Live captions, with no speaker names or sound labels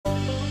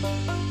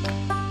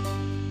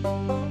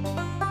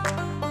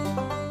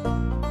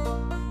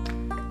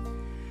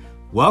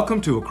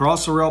Welcome to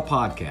Across the Rail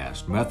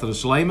podcast,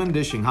 Methodist laymen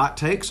dishing hot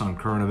takes on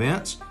current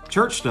events,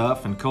 church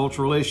stuff, and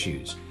cultural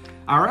issues.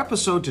 Our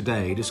episode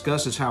today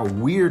discusses how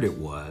weird it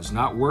was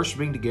not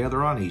worshiping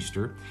together on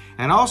Easter,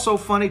 and also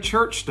funny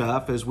church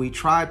stuff as we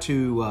try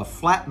to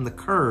flatten the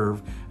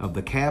curve of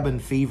the cabin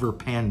fever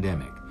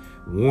pandemic.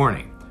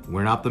 Warning,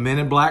 we're not the men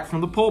in black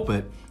from the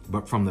pulpit,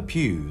 but from the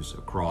pews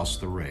across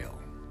the rail.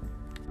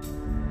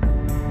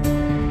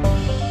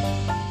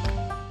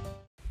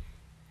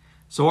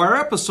 So our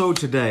episode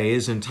today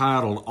is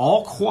entitled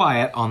All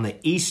Quiet on the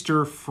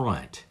Easter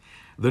Front.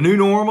 The new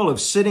normal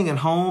of sitting at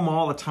home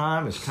all the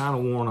time is kind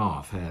of worn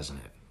off, hasn't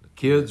it? The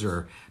kids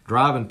are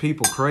driving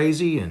people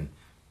crazy, and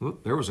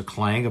there was a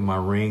clang of my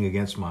ring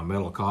against my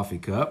metal coffee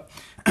cup.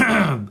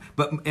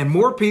 And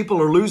more people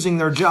are losing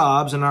their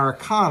jobs, and our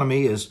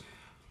economy is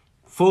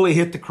fully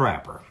hit the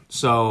crapper.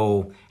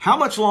 So how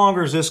much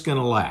longer is this going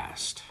to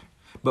last?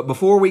 But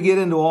before we get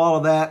into all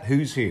of that,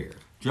 who's here?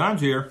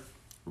 John's here.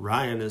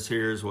 Ryan is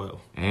here as well.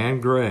 And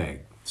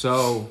Greg.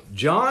 So,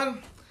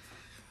 John,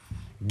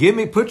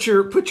 put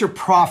your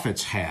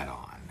prophet's hat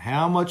on.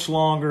 How much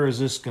longer is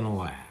this going to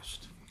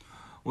last?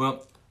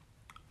 Well,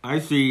 I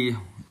see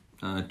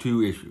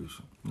two issues.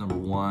 Number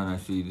one, I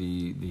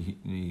see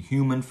the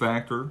human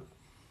factor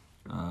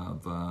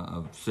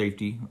of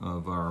safety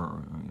of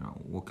our,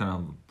 what kind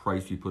of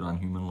price you put on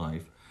human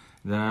life.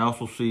 Then I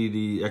also see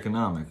the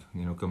economic,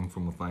 coming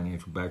from a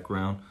financial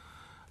background.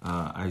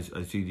 I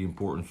see the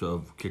importance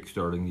of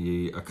kickstarting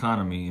the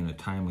economy in a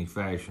timely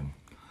fashion.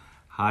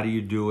 How do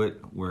you do it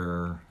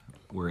where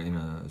we're in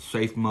a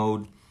safe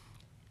mode?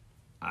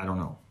 I don't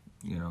know.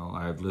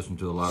 I've listened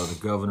to a lot of the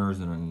governors,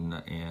 and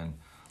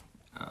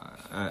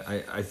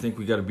I think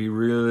we got to be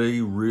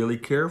really, really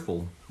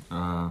careful.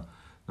 Number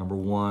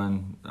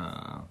one,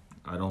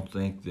 I don't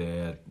think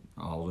that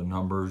all the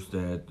numbers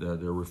that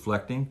they're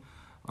reflecting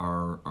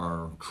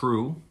are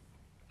true.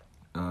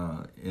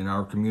 In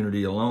our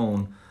community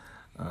alone,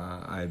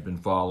 I've been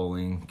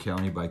following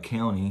county by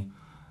county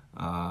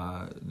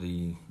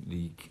the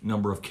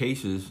number of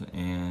cases,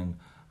 and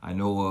I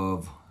know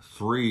of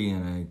 3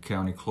 in a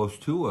county close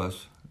to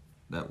us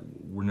that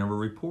were never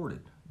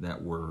reported,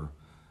 that were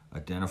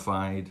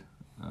identified,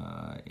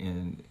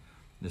 and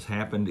this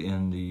happened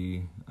in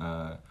the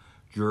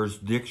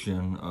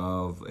jurisdiction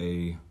of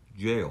a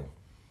jail.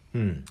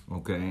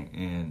 Okay,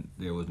 and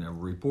it was never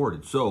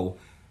reported. So,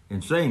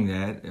 in saying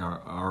that,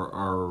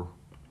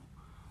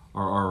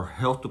 our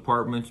health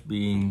departments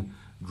being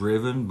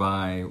driven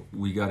by,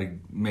 we got to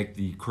make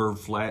the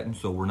curve flatten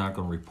so we're not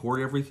going to report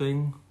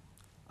everything?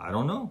 I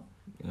don't know.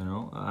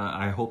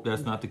 I hope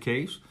that's not the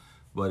case,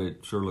 but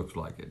it sure looks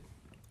like it.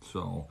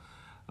 So,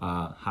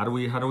 how do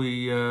we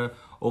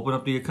open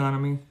up the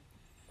economy?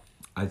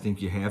 I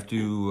think you have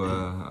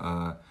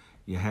to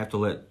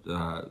let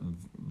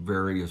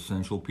very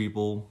essential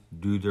people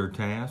do their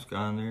task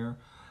on there.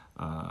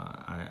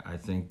 I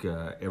think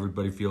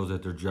everybody feels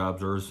that their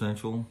jobs are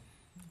essential.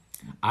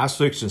 I was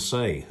fixing to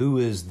say, who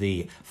is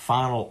the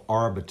final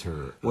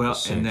arbiter of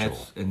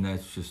essential? and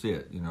that's just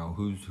it.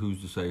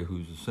 Who's to say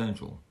who's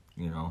essential?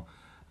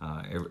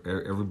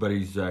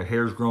 Everybody's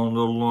hair's grown a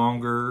little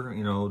longer.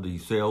 The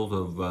sales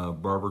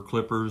of barber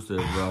clippers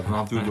have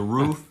gone through the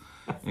roof,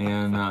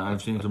 and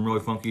I've seen some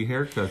really funky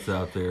haircuts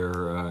out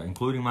there,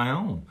 including my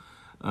own.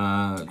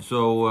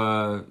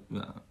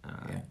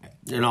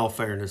 In all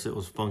fairness, it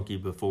was funky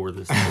before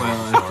this.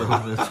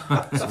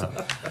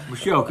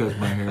 Michelle cuts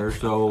my hair,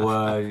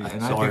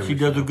 and I think she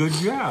does a good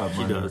job.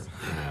 She does.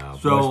 Yeah,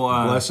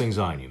 blessings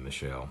on you,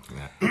 Michelle.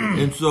 Yeah.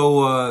 And it's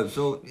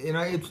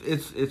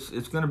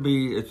going to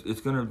be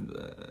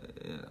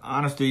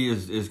honesty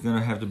is going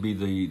to have to be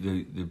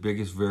the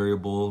biggest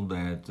variable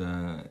that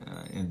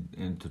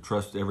and to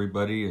trust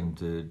everybody and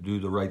to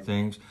do the right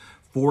things.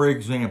 For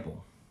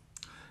example,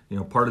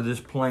 part of this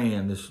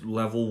plan, this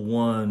level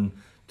 1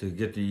 to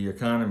get the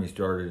economy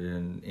started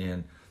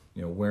and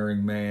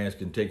wearing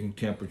masks and taking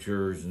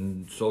temperatures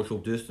and social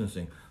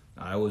distancing.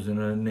 I was in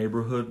a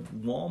neighborhood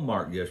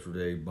Walmart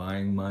yesterday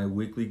buying my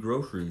weekly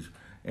groceries,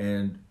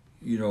 and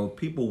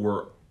people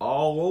were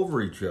all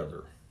over each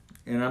other.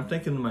 And I'm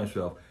thinking to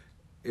myself,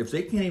 if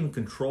they can't even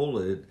control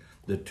it,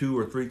 the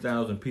 2,000 or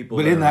 3,000 people.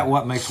 But isn't that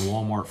what makes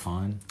Walmart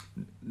fun?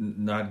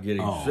 Not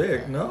getting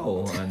sick,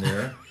 no, on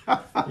there.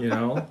 I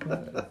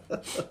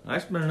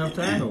spend enough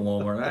time at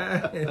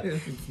Walmart.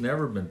 It's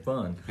never been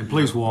fun. And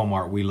please,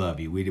 Walmart, we love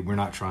you. We're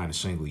not trying to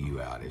single you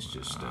out. It's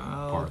just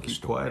part of the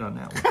story. Quiet on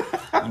that one.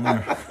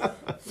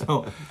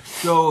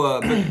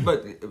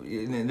 But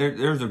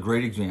there's a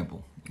great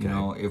example.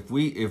 Okay. If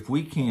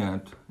we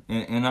can't,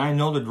 and I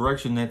know the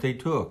direction that they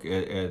took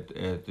at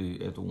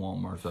the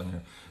Walmarts on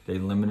there. They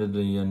limited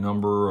the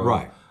number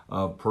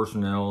of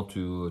personnel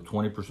to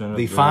 20% of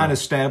the fine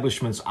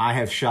establishments I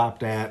have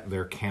shopped at.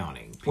 They're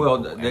counting. Well,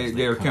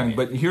 they're counting.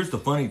 But here's the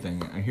funny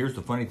thing.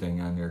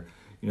 On there.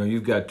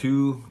 You've got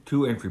two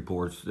entry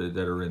ports that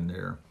are in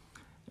there,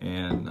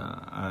 and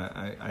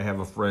I have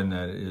a friend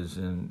that is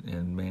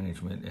in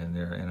management in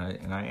there,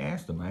 and I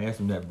asked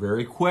him that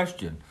very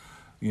question.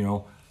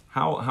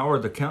 How are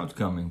the counts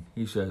coming?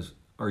 He says,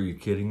 Are you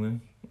kidding me?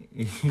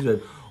 He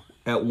said,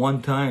 at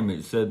one time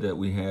it said that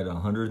we had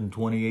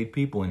 128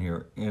 people in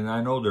here, and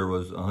I know there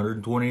was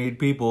 128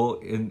 people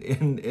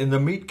in the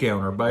meat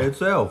counter by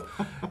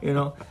itself.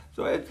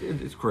 So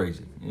it's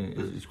crazy.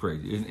 It's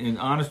crazy. And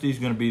honesty is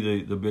going to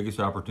be the biggest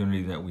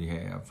opportunity that we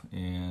have,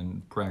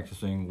 and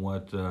practicing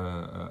what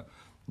the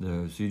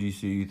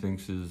CDC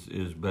thinks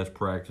is best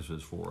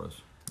practices for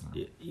us.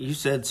 You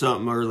said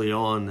something early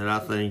on that I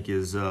think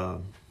is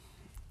going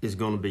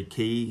to be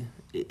key.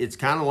 It's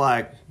kind of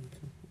like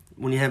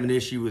when you have an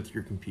issue with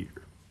your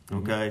computer,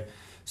 okay?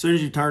 As soon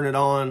as you turn it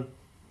on,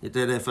 hit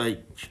that F8,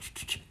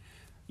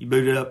 you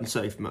boot it up in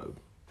safe mode.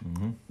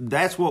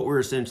 That's what we're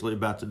essentially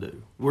about to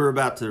do. We're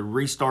about to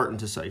restart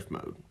into safe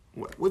mode.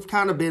 We've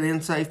kind of been in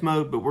safe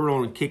mode, but we're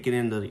only kicking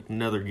into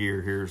another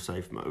gear here,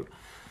 safe mode.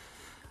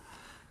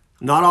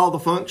 Not all the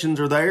functions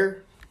are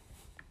there,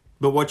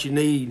 but what you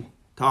need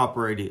to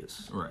operate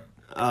is. Right.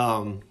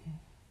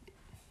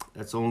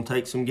 That's going to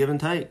take some give and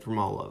take from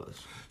all of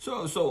us.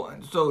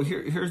 So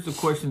here's the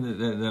question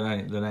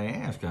that I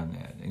ask on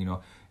that.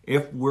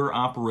 If we're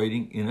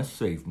operating in a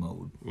safe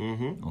mode,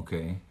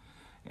 okay,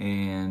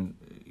 and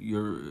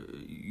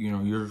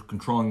you're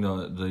controlling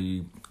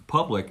the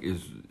public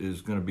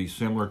is going to be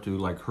similar to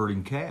like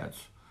herding cats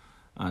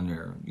on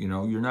there.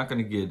 You're not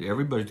going to get,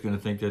 everybody's going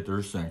to think that they're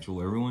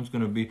essential. Everyone's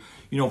going to be,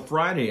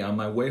 Friday on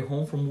my way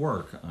home from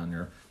work on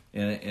there,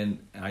 and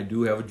I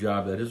do have a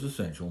job that is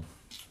essential,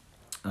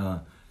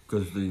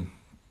 because the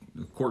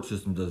court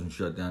system doesn't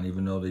shut down,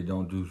 even though they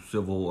don't do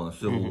civil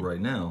right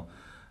now.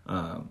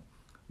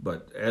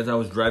 But as I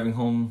was driving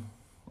home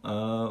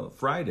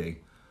Friday,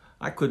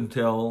 I couldn't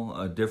tell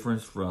a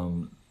difference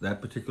from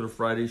that particular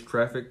Friday's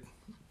traffic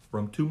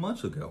from 2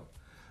 months ago.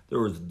 There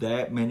was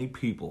that many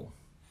people.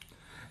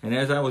 And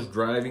as I was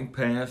driving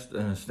past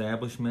an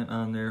establishment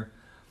on there,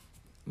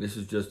 this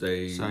is just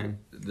a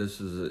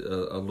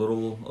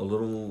little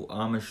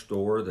Amish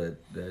store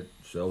that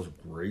sells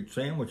great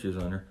sandwiches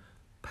on there,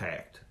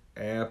 packed.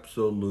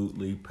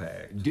 Absolutely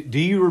packed. Do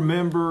you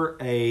remember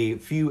a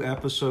few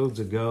episodes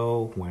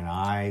ago when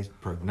I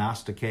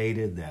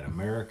prognosticated that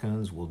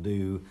Americans will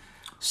do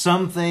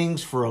some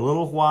things for a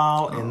little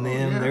while and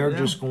then they're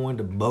just going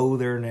to bow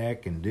their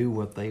neck and do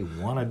what they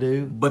want to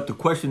do? But the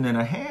question that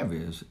I have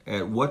is,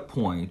 at what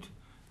point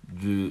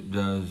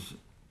does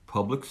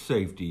public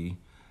safety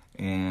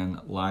and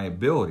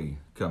liability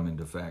come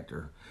into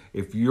factor?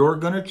 If you're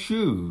going to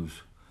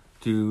choose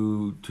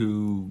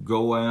to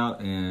go out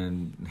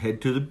and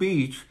head to the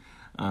beach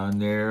on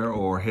there,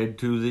 or head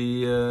to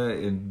the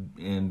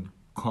and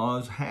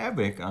cause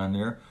havoc on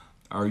there,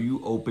 are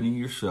you opening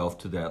yourself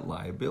to that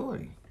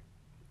liability?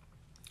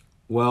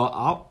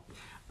 Well,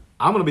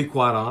 I'm going to be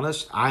quite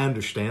honest. I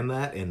understand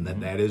that, and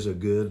that is a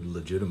good,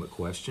 legitimate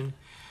question.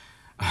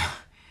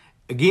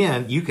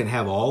 Again, you can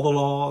have all the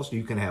laws,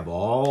 you can have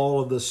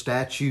all of the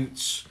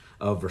statutes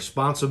of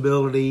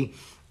responsibility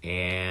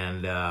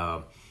and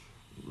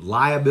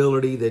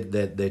liability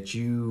that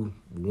you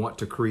want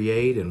to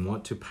create and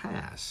want to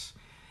pass.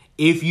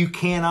 If you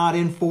cannot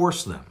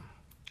enforce them,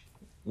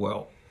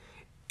 well,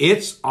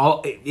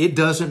 it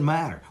doesn't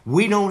matter.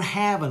 We don't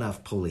have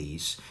enough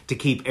police to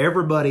keep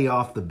everybody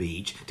off the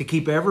beach, to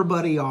keep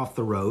everybody off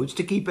the roads,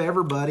 to keep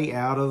everybody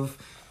out of,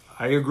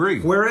 I agree,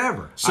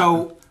 wherever.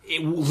 So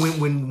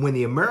when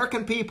the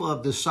American people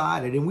have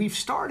decided, and we've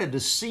started to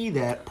see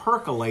that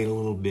percolate a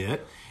little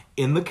bit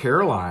in the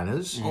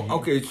Carolinas,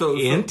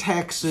 in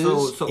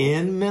Texas,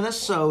 in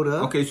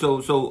Minnesota. Okay,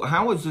 so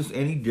how is this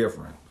any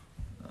different?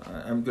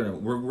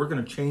 We're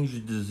gonna change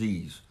the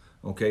disease.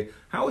 Okay,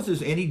 how is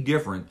this any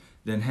different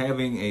than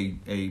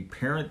having a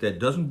parent that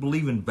doesn't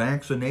believe in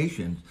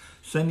vaccinations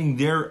sending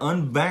their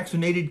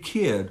unvaccinated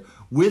kid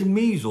with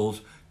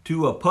measles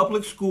to a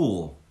public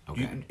school?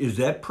 Okay. Is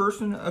that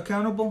person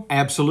accountable?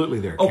 Absolutely,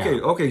 they're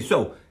accountable. Okay.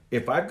 So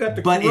if I've got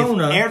the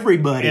corona,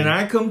 and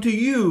I come to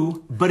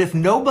you, but if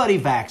nobody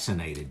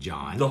vaccinated,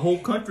 John, the whole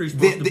country's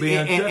supposed to be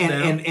on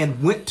shutdown,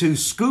 and went to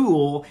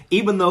school,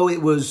 even though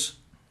it was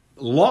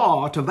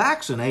law to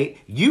vaccinate,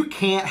 you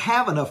can't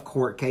have enough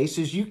court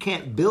cases. You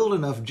can't build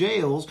enough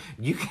jails.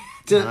 You can't.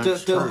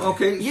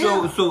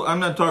 So I'm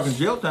not talking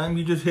jail time.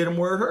 You just hit them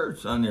where it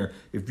hurts on there.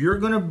 If you're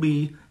going to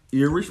be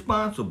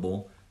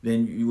irresponsible,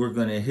 then we're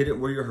going to hit it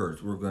where it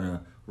hurts. We're going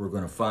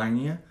to fine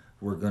you.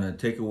 We're going to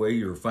take away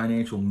your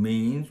financial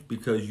means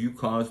because you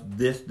caused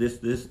this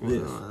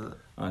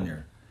on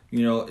there.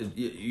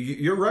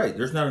 You're right.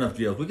 There's not enough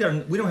jails. We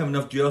don't have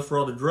enough jails for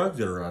all the drugs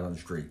that are out on the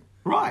street.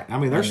 Right. I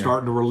mean, they're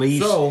starting to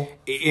release,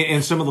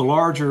 in some of the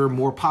larger,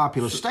 more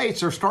populous states,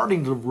 they're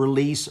starting to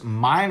release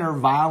minor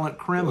violent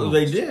criminals.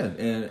 Well, they did.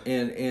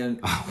 And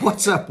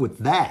what's up with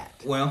that?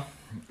 Well,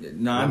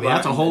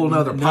 that's a whole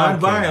other podcast.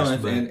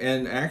 Nonviolent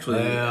and actually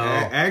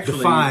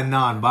define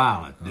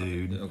nonviolent,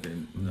 dude. Okay.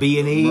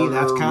 B&E,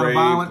 that's kind of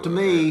violent to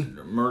me.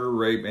 Murder,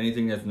 rape,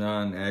 anything that's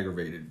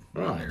non-aggravated.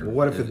 Right. Well,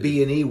 what if the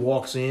B&E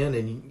walks in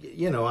and,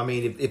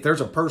 if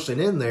there's a person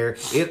in there,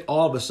 it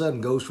all of a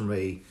sudden goes from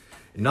a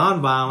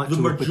nonviolent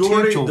to a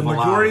potential violent. The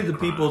majority of the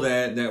people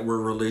that were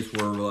released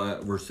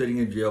were sitting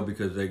in jail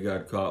because they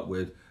got caught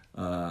with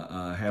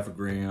half a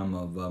gram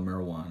of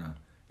marijuana,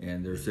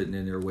 and they're sitting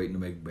in there waiting to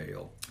make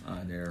bail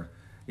on there.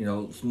 You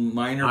know, some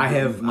minor. I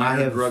have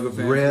drug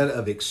offenses. read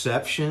of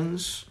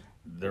exceptions.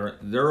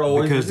 There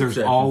always because there's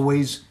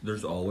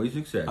exceptions. always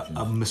exceptions.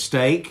 A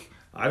mistake.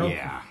 I don't.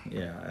 Yeah.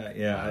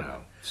 I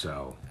know.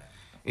 So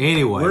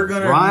anyway, we're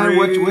gonna Ryan,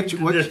 agree what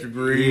to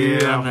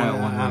disagree on that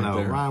one. I know.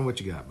 Right there. Ryan, what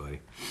you got,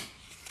 buddy?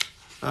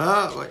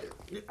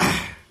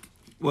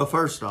 Well,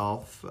 first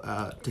off,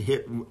 to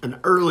hit an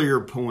earlier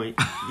point,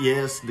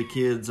 yes, the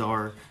kids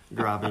are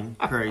driving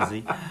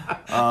crazy.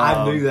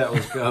 I knew that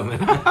was coming.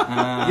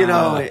 You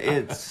know,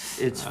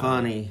 it's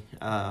funny.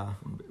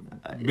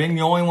 Being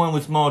the only one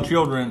with small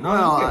children,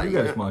 Well, you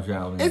got a small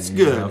child. It's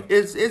good.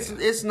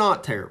 It's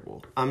not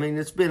terrible. I mean,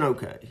 it's been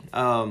okay.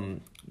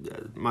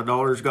 My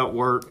daughter's got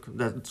work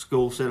that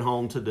school sent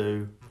home to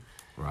do.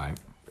 Right.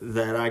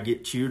 That I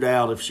get chewed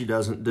out if she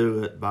doesn't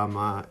do it by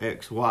my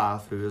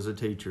ex-wife, who is a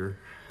teacher.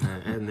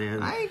 And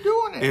then I ain't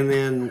doing it. And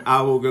then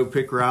I will go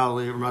pick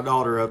Riley or my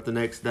daughter up the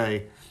next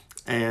day,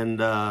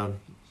 and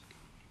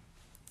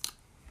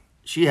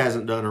she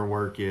hasn't done her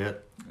work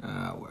yet.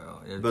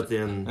 But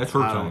then that's her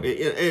time.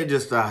 It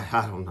just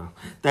I don't know.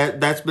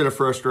 That's been a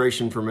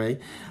frustration for me.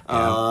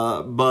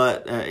 Yeah.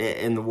 But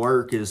and the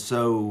work is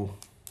so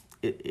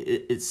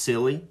it's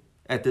silly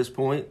at this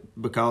point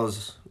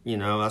because. You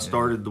know, I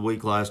started the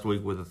week last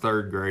week with a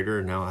third grader,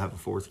 and now I have a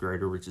fourth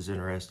grader, which is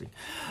interesting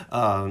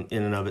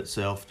in and of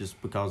itself,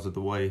 just because of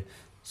the way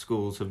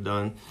schools have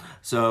done.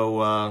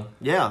 So,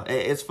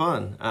 it's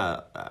fun.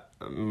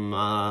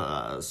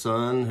 My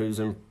son, who's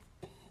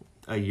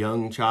a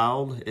young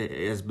child,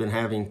 has been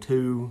having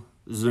 2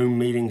 Zoom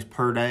meetings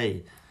per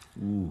day.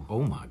 Ooh.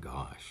 Oh, my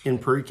gosh. In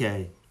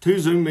pre-K. 2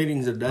 Zoom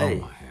meetings a day.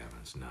 Oh, my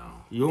heavens, no.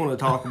 You want to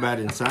talk about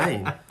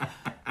insane.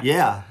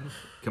 Yeah.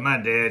 Come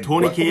on, Dad.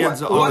 20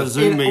 kids on a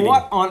Zoom meeting.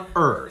 What on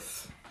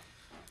earth?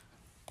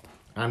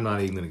 I'm not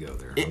even going to go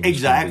there.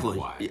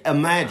 Exactly.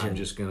 Imagine. I'm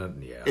just going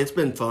to, It's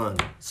been fun.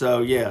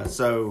 So,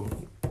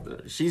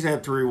 she's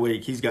had 3 a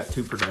week. He's got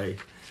 2 per day.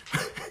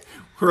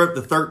 We're up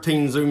to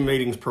 13 Zoom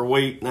meetings per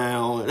week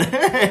now.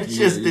 It's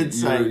just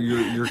insane.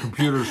 Your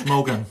computer's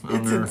smoking.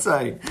 It's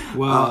insane.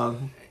 Well,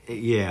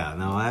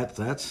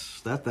 that's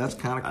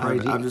kind of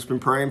crazy. I've just been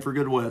praying for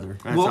good weather.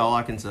 That's all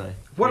I can say.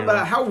 What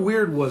about how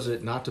weird was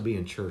it not to be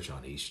in church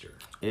on Easter?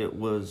 It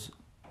was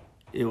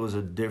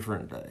a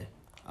different day.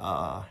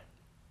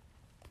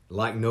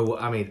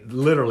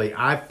 Literally,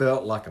 I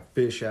felt like a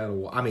fish out of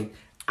water. I mean,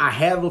 I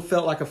have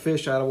felt like a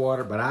fish out of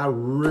water, but I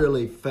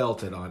really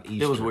felt it on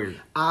Easter. It was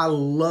weird. I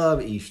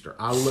love Easter.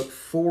 I look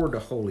forward to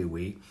Holy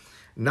Week,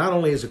 not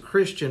only as a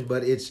Christian,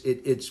 but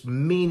it's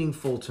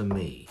meaningful to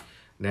me.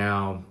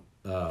 Now,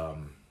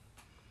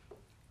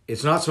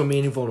 it's not so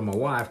meaningful to my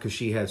wife because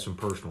she had some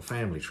personal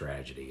family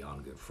tragedy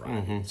on Good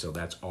Friday, so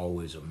that's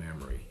always a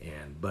memory.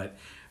 But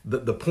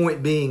the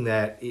point being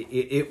that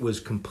it was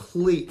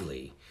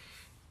completely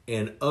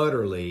and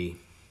utterly,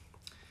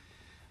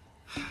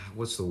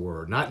 what's the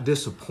word? Not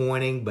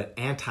disappointing, but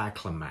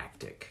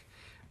anticlimactic.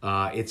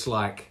 It's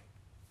like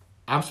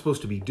I'm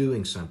supposed to be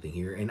doing something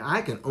here, and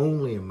I can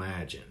only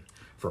imagine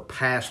for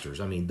pastors.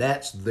 I mean,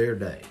 that's their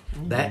day.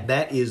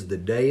 That is the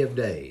day of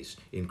days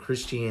in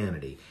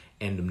Christianity,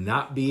 and to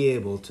not be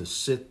able to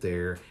sit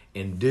there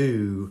and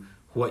do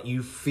what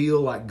you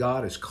feel like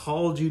God has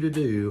called you to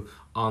do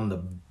on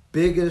the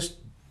biggest,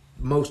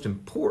 most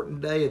important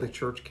day of the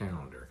church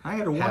calendar. I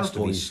had a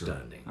wonderful Easter.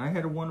 Stunning. I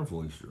had a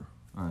wonderful Easter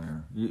on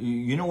there.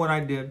 You know what I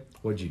did?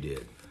 What'd you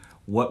did?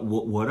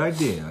 What I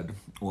did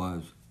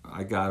was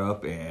I got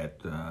up at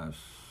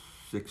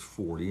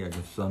 6:40. I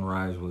guess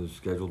sunrise was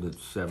scheduled at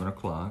 7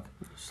 o'clock.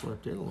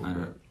 Slept in a little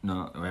bit.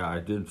 No, I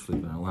did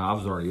sleep in. Well, I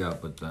was already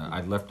up, but I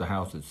left the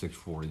house at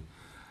 6:40,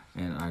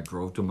 and I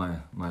drove to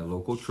my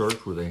local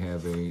church where they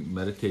have a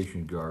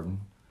meditation garden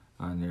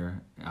on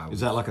there. Is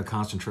that like a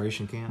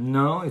concentration camp?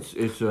 No,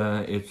 it's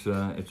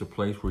a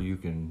place where you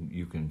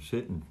can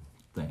sit and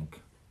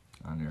think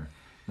on there.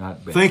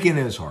 Not bad. Thinking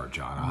is hard,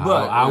 John.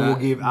 But I will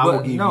give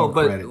you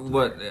credit.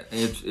 But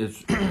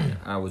it's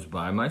I was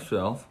by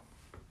myself,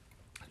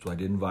 so I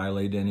didn't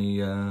violate any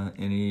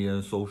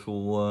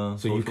social.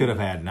 So you could have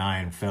had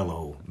 9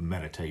 fellow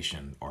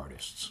meditation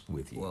artists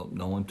with you. Well,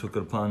 no one took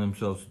it upon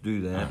themselves to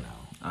do that. I know.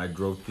 I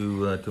drove to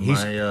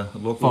my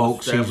local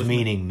folks. He's establishment.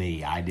 meaning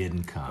me. I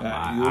didn't come.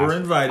 You were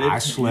invited. I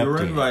slept You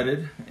were in.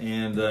 invited,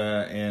 and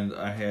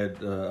I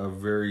had a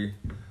very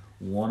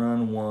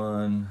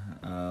one-on-one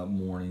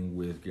morning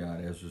with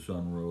God as the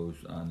sun rose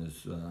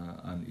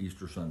on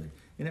Easter Sunday,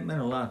 and it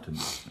meant a lot to me.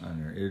 On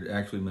there, it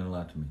actually meant a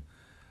lot to me.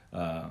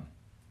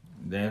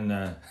 Then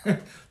I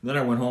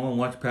went home and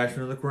watched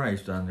Passion of the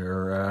Christ on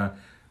there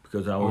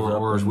because I was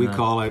or as we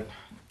call it,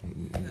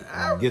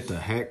 get the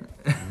heck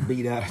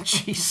beat out of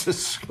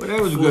Jesus. But that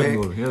was a good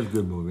movie. That was a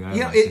good movie.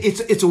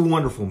 It's a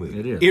wonderful movie.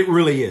 It is. It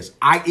really is.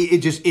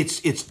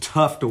 It's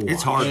tough to watch.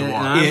 It's hard to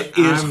watch. It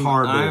is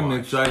hard to watch. I'm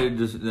excited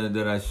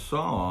that I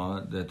saw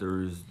that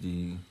there is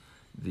the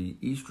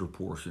Easter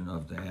portion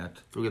of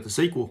that. We got the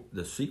sequel.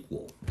 The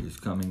sequel is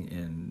coming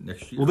in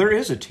next year. Well, there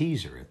is a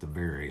teaser at the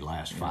very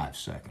last 5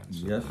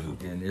 seconds. Yes,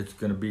 and it's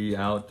going to be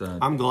out.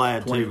 I'm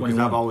glad too, because 2021.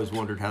 I've always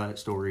wondered how that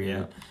story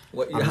ended.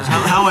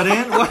 How it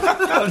ends?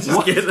 I was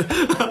just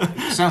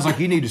kidding. Sounds like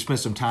you need to spend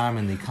some time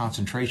in the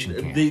concentration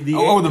camp. The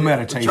the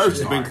meditation. Church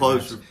has been part.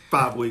 closed for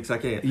 5 weeks. I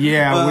can't.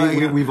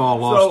 Yeah, we've all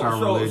lost our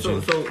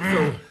religion.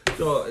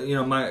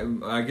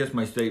 So I guess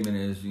my statement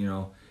is,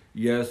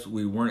 yes,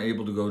 we weren't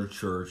able to go to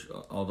church,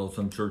 although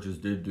some churches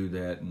did do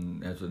that,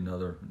 and that's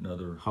another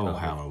Oh,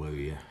 topic.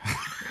 Hallelujah.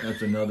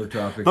 That's another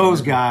topic.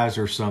 Those guys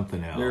are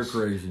something else. They're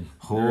crazy.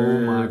 Oh,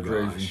 my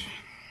They're gosh.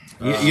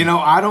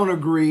 I don't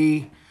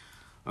agree.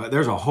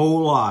 There's a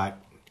whole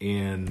lot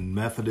in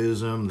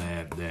Methodism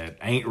that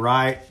ain't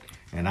right,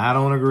 and I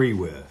don't agree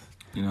with.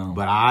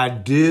 But I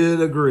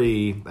did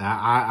agree.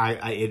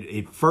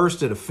 It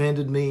first it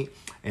offended me,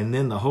 and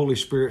then the Holy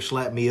Spirit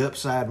slapped me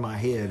upside my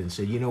head and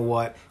said, "You know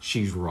what?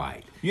 She's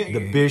right.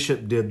 The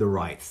bishop did the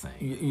right thing."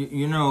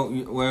 You know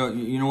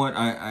what?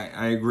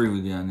 I agree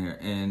with you on there.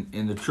 And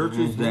in the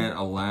churches that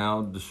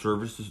allowed the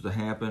services to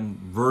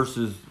happen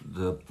versus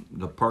the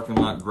parking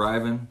lot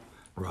driving,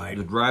 Right.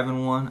 The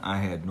driving one, I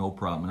had no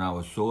problem, and I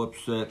was so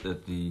upset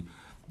that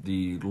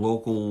the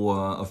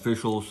local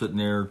officials sitting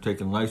there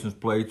taking license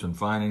plates and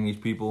fining these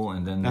people,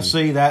 and then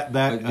See that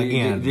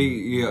again.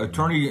 The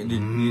attorney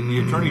the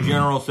attorney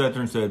general sat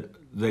there and said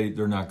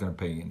they're not going to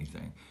pay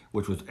anything,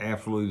 which was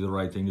absolutely the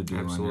right thing to do.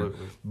 Absolutely. On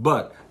there.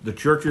 But the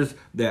churches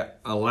that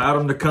allowed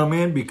them to come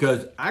in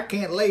because I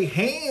can't lay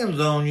hands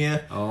on you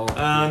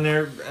on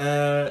their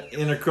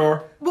in a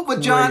car.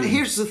 But John,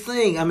 here's the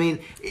thing. I mean,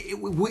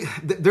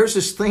 there's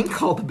this thing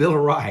called the Bill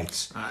of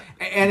Rights,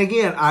 and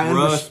again,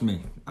 Trust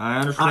me. I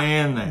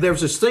understand that.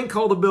 There's this thing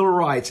called the Bill of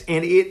Rights,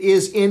 and it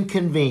is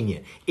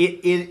inconvenient.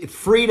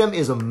 Freedom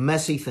is a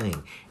messy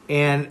thing,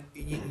 and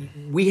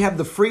we have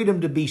the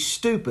freedom to be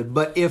stupid.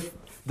 But if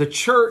the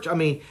church,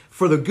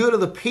 for the good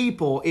of the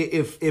people,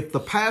 if the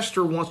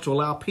pastor wants to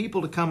allow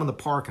people to come in the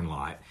parking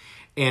lot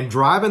and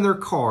drive in their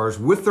cars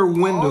with their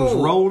windows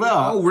rolled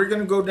up. Oh, we're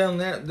going to go down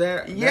that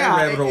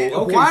rabbit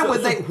hole. Okay,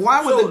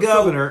 why would the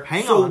governor?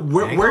 Hang on.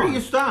 Where do you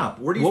stop?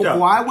 Where do you stop?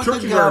 Why would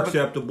Churches the governor? are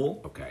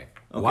acceptable. Okay.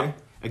 Okay.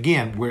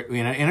 Again, we're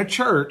in a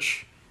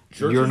church.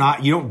 Churches?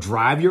 You don't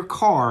drive your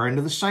car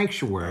into the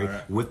sanctuary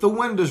with the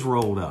windows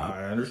rolled up.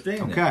 I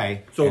understand that.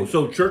 Okay.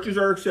 So churches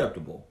are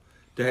acceptable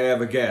to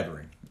have a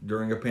gathering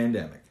during a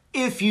pandemic.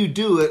 If you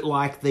do it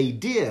like they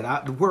did,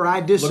 where I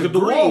disagree. Look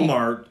at the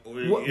Walmart.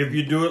 If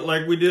you do it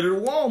like we did at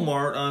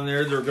Walmart on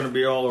there, they're going to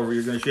be all over.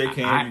 You're going to shake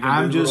hands. You're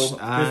going to do little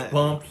fist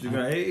pumps. You're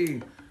going to,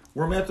 hey,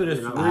 we're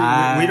Methodist.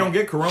 We don't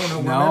get corona.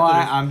 We're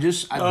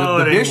Methodist.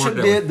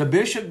 The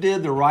bishop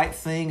did the right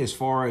thing as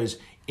far as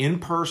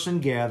in-person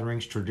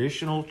gatherings,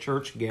 traditional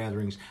church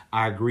gatherings,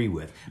 I agree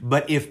with.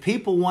 But if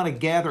people want to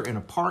gather in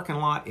a parking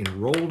lot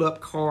in rolled up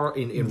car,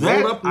 in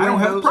rolled up windows, I don't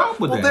have a problem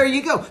with that. Well, there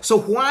you go. So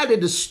why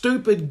did the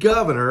stupid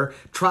governor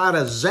try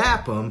to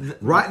zap them,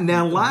 writing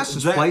down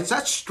license plates?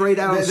 That's straight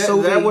out of the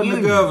Soviet That wasn't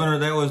Union. the governor.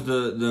 That was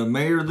the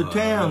mayor of the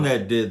town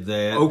that did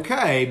that.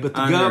 Okay, but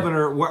the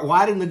governor,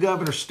 why didn't the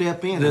governor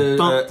step in and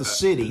thump the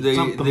city,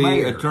 thump the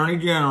mayor? The attorney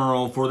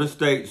general for the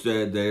state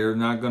said they're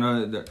not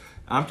going to...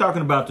 I'm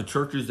talking about the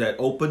churches that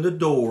opened the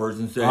doors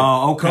and said,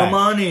 come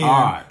on in. All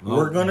right.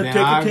 We're going to take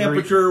a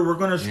temperature. We're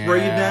going to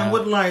spray you down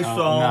with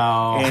Lysol.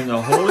 And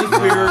the Holy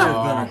Spirit is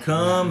going to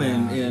come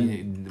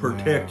and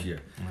protect you.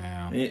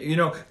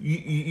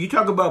 You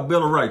talk about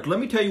Bill of Rights. Let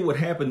me tell you what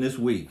happened this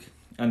week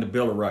on the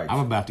Bill of Rights.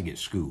 I'm about to get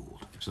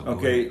schooled. So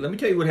okay, let me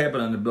tell you what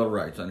happened on the Bill of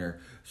Rights on there.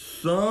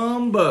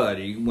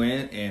 Somebody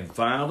went and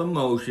filed a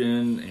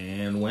motion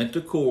and went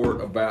to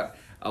court about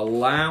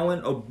allowing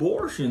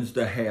abortions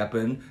to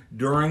happen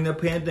during the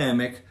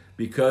pandemic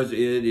because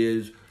it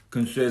is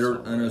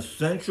considered an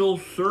essential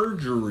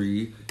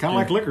surgery. Kind of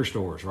like liquor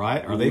stores,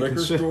 right? Are they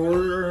liquor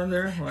stores are in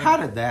there? Like, how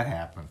did that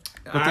happen?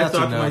 I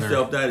thought to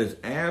myself, that is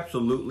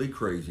absolutely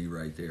crazy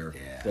right there.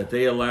 Yeah. That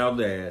they allowed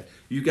that.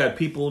 You got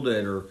people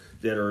that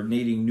are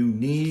needing new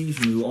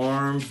knees, new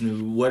arms,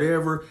 new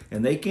whatever,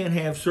 and they can't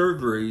have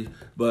surgery.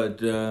 But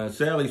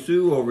Sally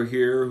Sue over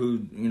here,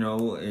 who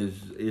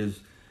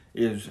is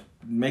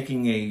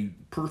making a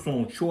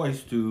personal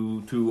choice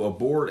to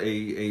abort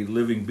a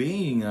living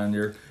being on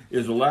there,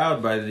 is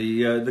allowed by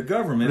the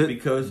government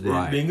because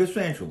it's being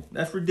essential.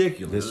 That's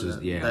ridiculous.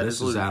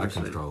 This is out of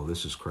control.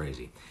 This is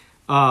crazy.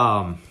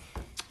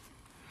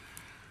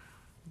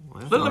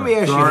 Let me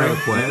ask you another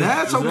question.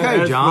 That's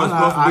okay, John.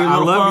 I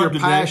love your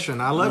passion.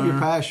 I love your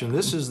passion.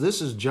 This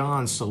is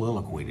John's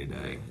soliloquy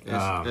today.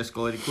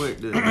 Escalated quick,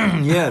 didn't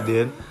it? Yeah, it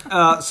did.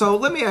 So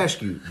let me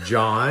ask you,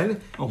 John.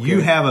 Okay.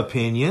 You have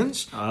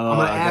opinions. I'm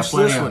going to ask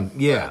this one.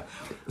 Yeah.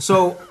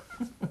 So,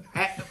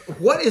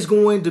 what is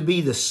going to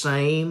be the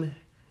same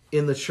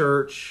in the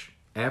church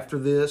after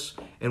this,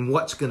 and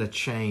what's going to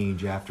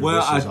change after this?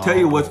 Well, I'll tell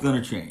you what's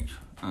going to change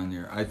on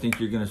there. I think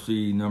you're going to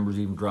see numbers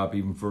even drop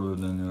even further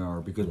than they are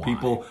because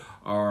people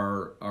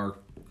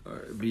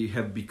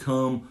have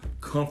become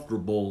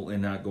comfortable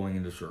in not going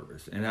into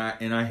service, and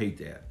I hate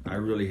that. I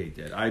really hate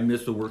that. I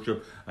miss the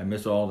worship. I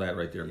miss all that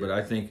right there. But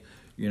I think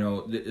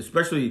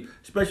Especially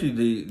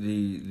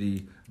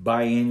the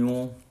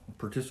biannual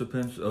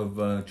participants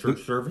of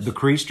church service. The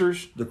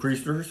Creasters? The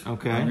Creasters.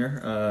 Okay. On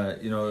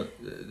there.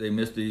 They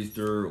missed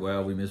Easter.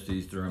 Well, we missed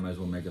Easter. I might as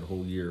well make it a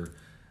whole year.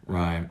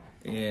 Right.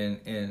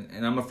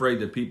 And I'm afraid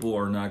that people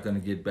are not going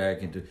to get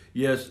back into.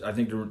 Yes, I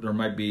think there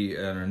might be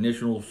an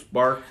initial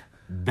spark.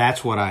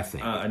 That's what I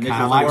think. Kind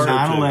initial of like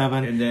spark,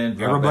 9/11. and then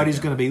drop everybody's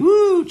back going to be,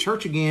 woo,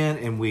 church again,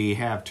 and we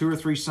have 2 or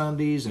 3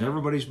 Sundays, and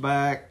everybody's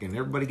back, and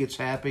everybody gets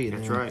happy. And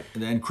That's then, right.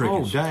 And then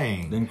crickets. Oh,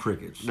 dang. Then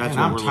crickets. That's Man, what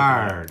I'm we're looking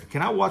tired.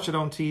 Can I watch it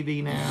on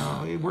TV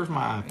now? Where's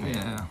my iPad?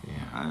 Yeah.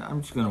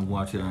 I'm just going to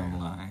watch it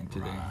online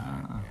today.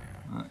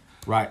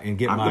 Right, and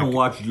get I'm my... going to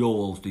watch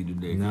Joel Osteen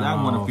today because I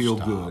want to feel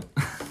stop. good.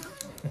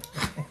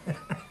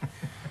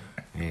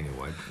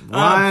 Anyway,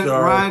 I'm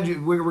sorry.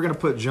 Ryan, we're going to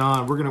put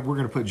John. We're going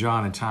to put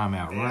John in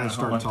timeout. Ryan,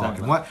 start much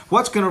talking. timeout?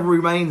 What's going to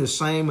remain the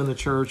same in the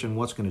church, and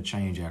what's going to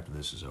change after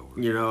this is over?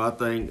 I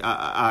think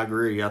I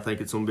agree. I think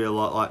it's going to be a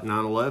lot like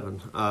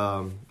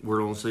 9/11. We're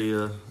going to see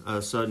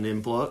a sudden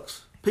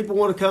influx. People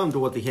want to come to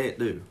what they can't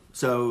do.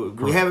 So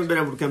we haven't been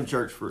able to come to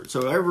church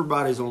so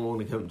everybody's going to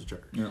want to come to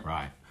church. Yeah.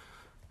 Right.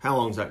 How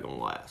long is that going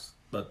to last?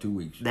 About 2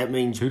 weeks. That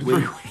means 2 to 3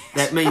 weeks.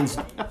 That means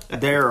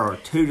there are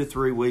 2 to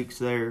 3 weeks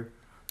there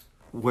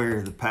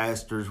where the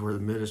pastors, where the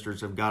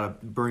ministers have got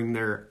to bring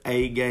their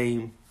A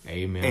game.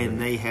 Amen.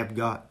 And they have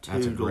got to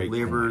That's a great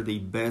deliver point. the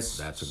best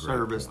That's a great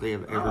service point. they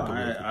have ever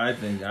delivered. I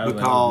think that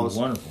Because- would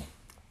be wonderful.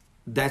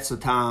 That's the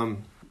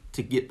time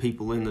to get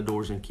people in the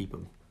doors and keep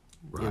them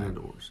in the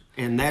doors.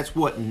 And that's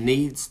what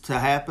needs to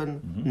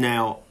happen. Mm-hmm.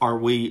 Now,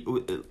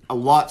 a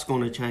lot's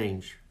going to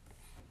change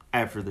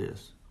after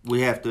this.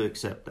 We have to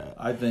accept that.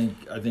 I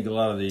think a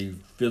lot of the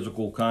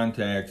physical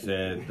contacts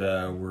that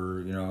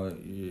were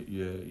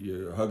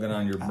you're hugging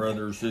on your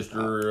brother or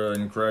sister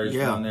in Christ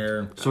on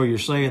there. So you're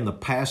saying the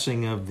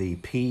passing of the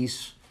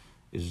peace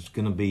is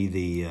going to be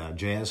the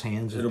jazz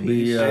hands of It'll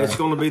peace? be It's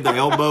going to be the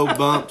elbow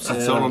bumps.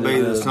 It's going to be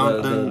the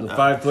something. the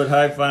 5-foot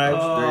high fives.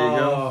 There you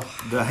go.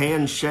 The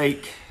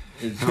handshake.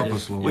 Help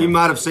us, Lord. We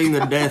might have seen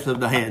the death of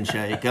the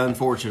handshake,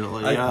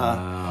 unfortunately.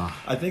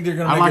 I think they're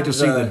going to. I'd like to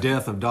see the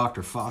death of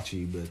Dr.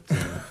 Fauci, but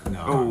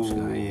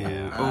no.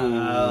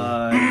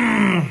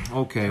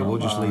 Okay, we'll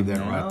just leave that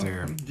right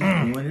there. He's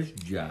just doing his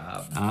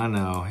job. I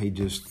know. He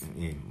just...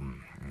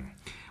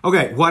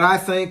 Okay, what I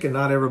think, and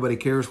not everybody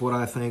cares what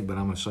I think, but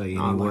I'm going to say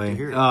I'd like anyway. to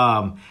hear it.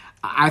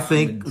 I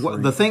think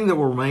the thing that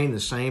will remain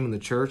the same in the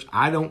church,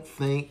 I don't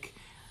think...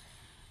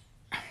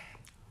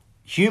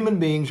 Human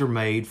beings are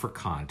made for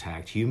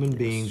contact. Human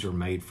beings are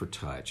made for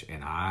touch.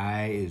 And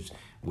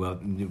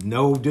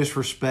no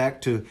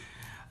disrespect to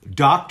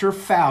Dr.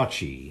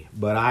 Fauci,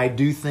 but I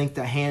do think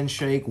the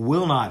handshake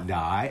will not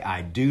die.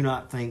 I do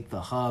not think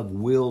the hug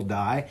will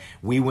die.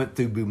 We went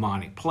through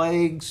bubonic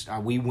plagues.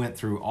 We went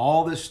through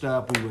all this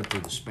stuff. We went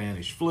through the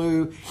Spanish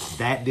flu.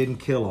 That didn't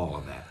kill all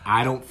of that.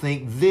 I don't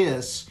think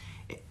this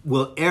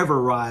will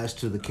ever rise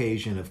to the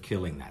occasion of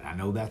killing that. I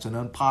know that's an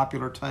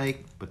unpopular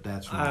take, but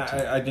that's my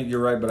take. I think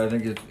you're right, but I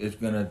think it's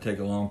going to take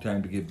a long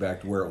time to get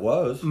back to where it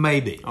was.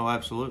 Maybe. Oh,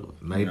 absolutely.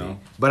 Maybe. No.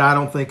 But I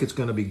don't think it's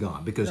going to be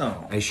gone because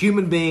No. as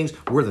human beings,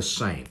 we're the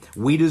same.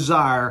 We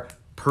desire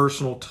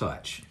personal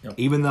touch. Yep.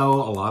 Even though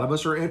a lot of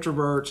us are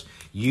introverts,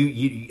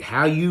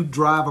 how you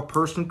drive a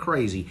person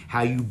crazy,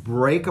 how you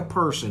break a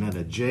person in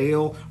a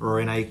jail or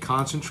in a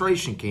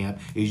concentration camp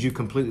is you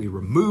completely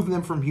remove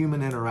them from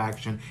human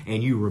interaction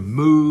and you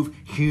remove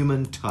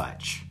human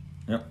touch.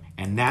 Yep.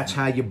 And that's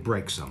how you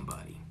break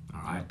somebody.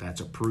 All right,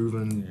 that's a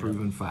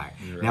proven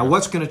fact. You're Now, right.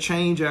 what's going to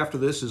change after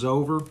this is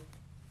over?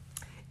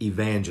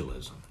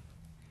 Evangelism.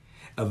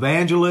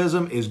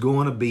 Evangelism is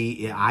going to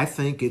be, I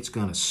think it's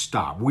going to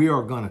stop. We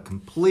are going to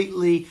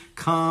completely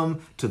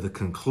come to the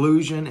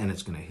conclusion, and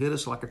it's going to hit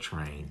us like a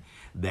train,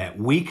 that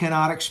we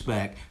cannot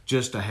expect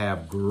just to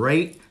have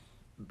great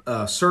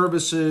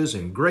services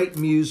and great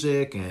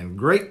music and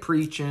great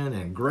preaching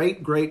and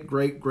great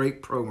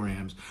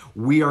programs.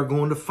 We are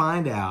going to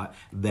find out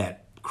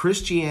that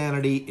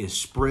Christianity is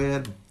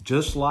spread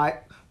just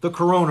like the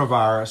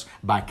coronavirus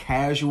by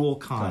casual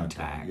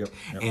contact. Yep.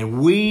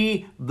 And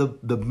we,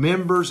 the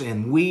members,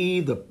 and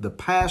we, the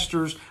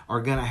pastors, are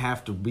going to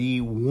have to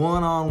be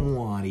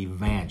one-on-one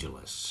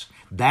evangelists.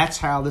 That's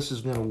how this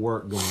is going to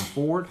work going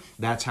forward.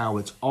 That's how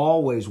it's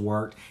always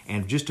worked.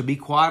 And just to be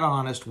quite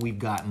honest, we've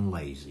gotten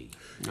lazy.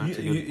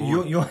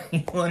 You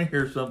want to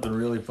hear something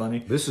really funny?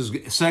 This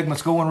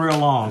segment's going real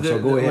long, so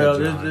go ahead, Well,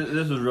 John.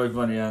 this is really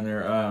funny on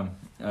there.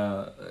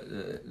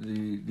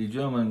 The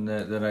gentleman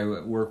that I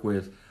work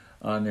with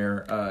on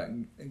there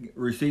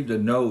received a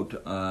note.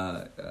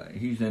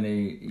 He's in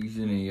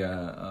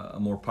a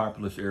more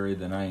populous area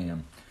than I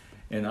am,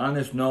 and on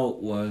this note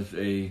was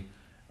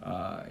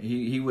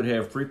he would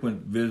have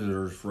frequent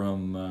visitors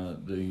from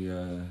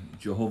the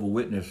Jehovah's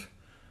Witness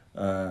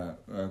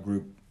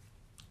group.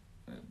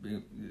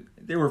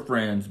 They were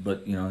friends,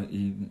 but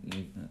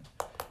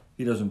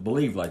he doesn't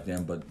believe like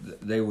them. But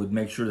they would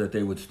make sure that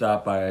they would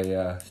stop by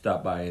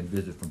and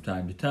visit from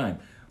time to time.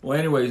 Well,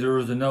 anyways, there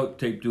was a note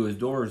taped to his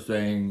door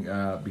saying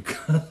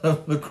because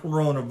of the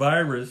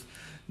coronavirus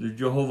the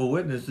Jehovah's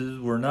Witnesses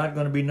were not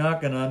going to be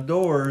knocking on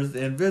doors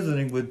and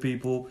visiting with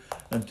people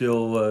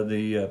until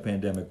the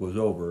pandemic was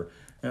over.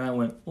 And I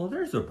went, well,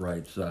 there's a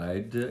bright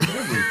side to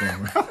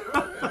everything.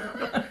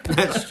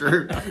 That's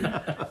true.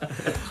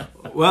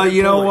 Well,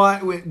 you know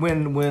what?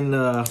 When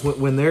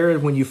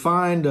you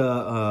find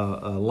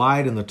a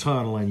light in the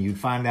tunnel and you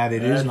find out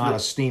it is not a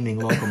steaming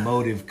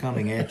locomotive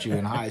coming at you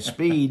in high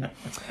speed,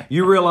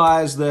 you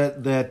realize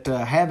that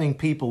having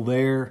people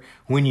there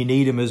when you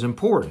need them is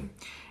important.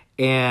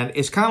 And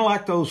it's kind of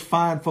like those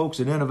fine folks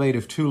at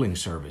Innovative Tooling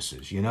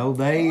Services. You know,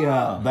 they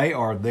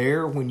are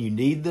there when you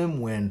need them,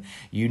 when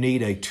you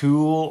need a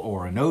tool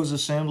or a nose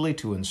assembly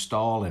to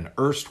install an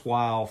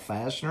erstwhile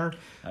fastener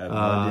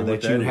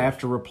that you have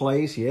to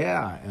replace.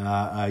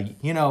 Yeah,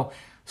 you know,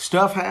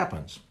 stuff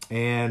happens.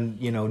 And,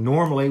 you know,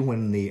 normally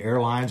when the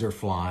airlines are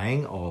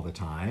flying all the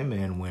time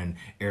and when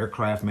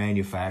aircraft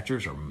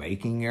manufacturers are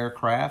making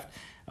aircraft,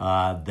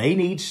 they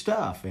need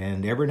stuff.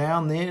 And every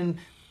now and then,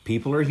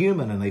 people are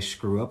human and they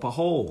screw up a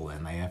hole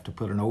and they have to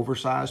put an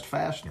oversized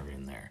fastener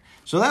in there.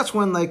 So that's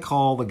when they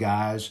call the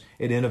guys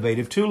at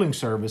Innovative Tooling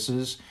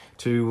Services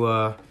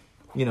to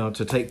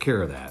take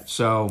care of that.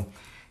 So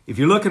if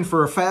you're looking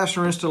for a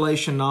fastener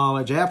installation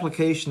knowledge,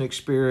 application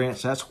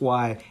experience, that's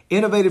why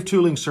Innovative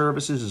Tooling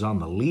Services is on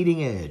the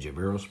leading edge of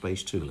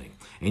aerospace tooling.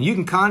 And you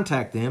can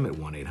contact them at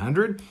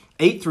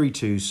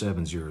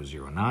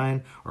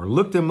 1-800-832-7009 or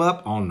look them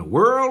up on the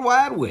World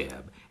Wide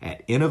Web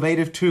at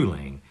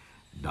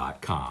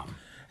innovativetooling.com.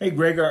 Hey,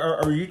 Greg,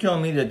 are you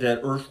telling me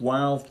that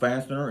erstwhile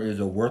fastener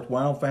is a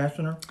worthwhile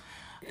fastener?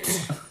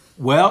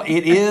 Well,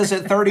 it is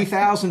at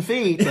 30,000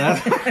 feet.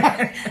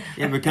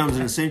 It becomes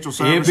an essential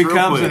service. It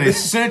becomes an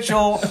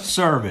essential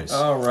service.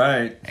 All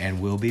right.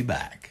 And we'll be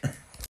back.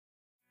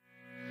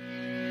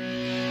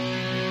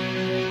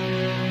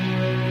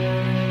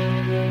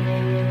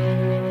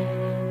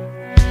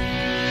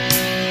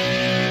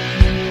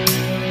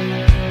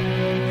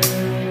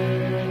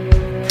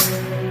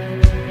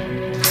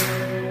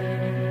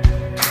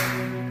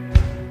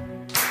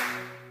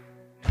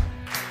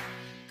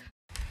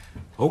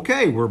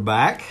 Okay, we're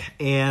back,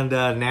 and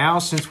now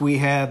since we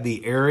have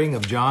the airing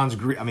of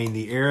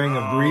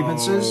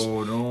grievances,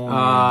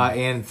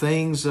 and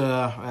things,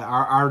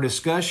 our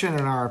discussion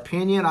and our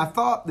opinion, I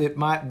thought it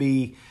might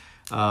be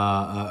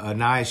a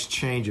nice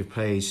change of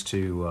pace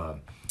to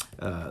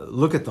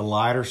look at the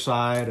lighter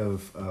side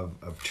of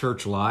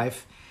church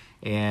life,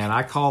 and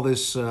I call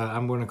this.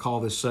 I'm going to call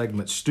this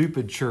segment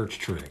 "Stupid Church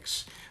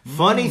Tricks."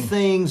 Funny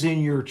things in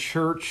your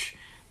church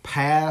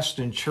past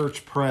and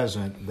church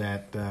present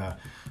that.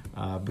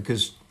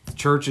 Because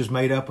church is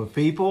made up of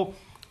people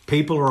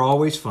are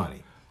always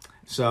funny.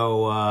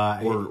 So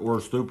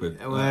or stupid.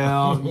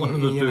 Well, one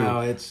of the two. Know,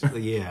 it's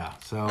yeah.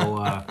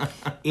 So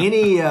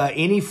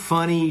any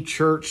funny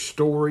church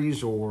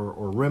stories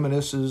or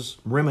reminiscences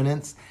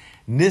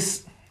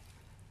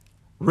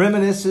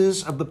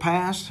of the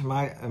past?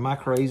 Am I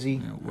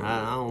crazy? Yeah,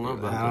 I don't know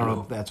about that. I don't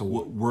know if that's a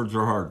words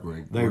are hard,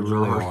 Greg. They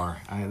really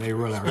are. They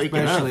really are. Speaking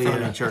Especially of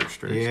funny church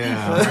tricks.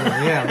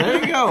 Yeah,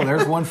 there you go.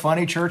 There's one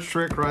funny church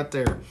trick right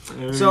there.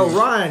 So,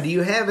 Ryan, do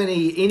you have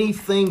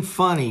anything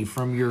funny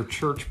from your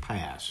church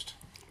past?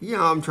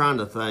 Yeah, I'm trying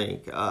to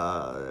think.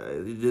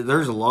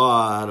 There's a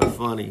lot of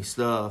funny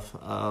stuff.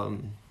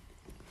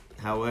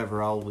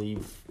 However, I'll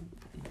leave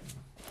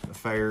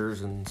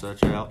affairs and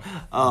such out.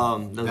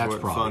 Those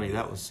weren't funny. Good.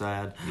 That was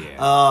sad.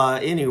 Yeah.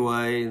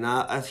 Anyway,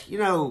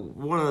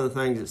 one of the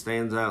things that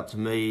stands out to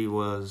me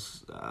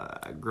was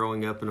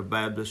growing up in a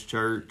Baptist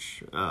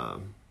church.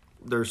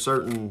 There's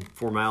certain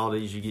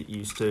formalities you get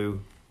used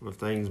to with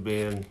things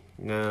being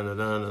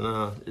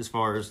as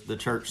far as the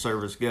church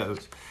service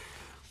goes.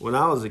 When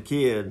I was a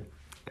kid,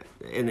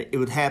 and it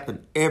would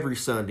happen every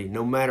Sunday,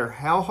 no matter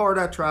how hard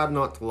I tried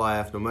not to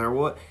laugh, no matter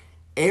what,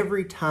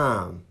 every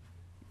time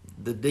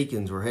the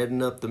deacons were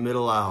heading up the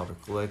middle aisle to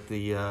collect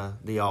the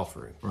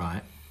offering.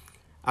 Right.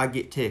 I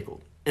get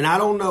tickled. And I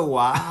don't know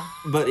why,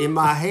 but in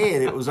my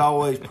head it was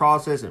always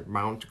processing.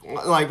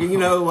 Like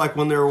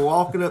when they were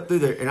walking up through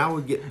there, and I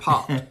would get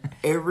popped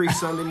every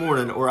Sunday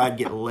morning or I'd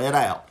get let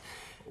out.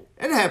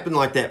 It happened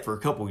like that for a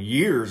couple of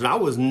years, and I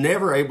was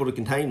never able to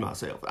contain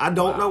myself. I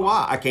don't know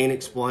why. I can't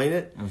explain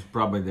it. It was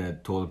probably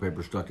that toilet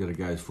paper stuck to the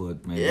guy's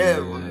foot. Maybe. Yeah,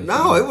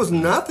 no, it was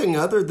nothing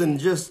other than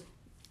just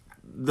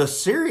the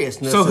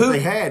seriousness that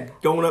they had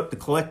going up to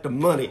collect the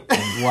money.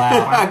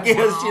 Wow. I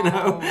guess,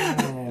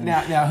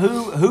 Now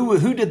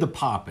who did the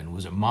popping?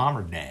 Was it mom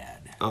or dad?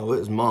 Oh, it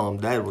was mom.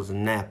 Dad was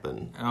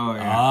napping. Oh,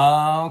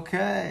 yeah.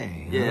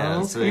 Okay. Yeah.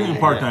 Okay. So, he was a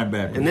part-time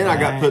Baptist. And then I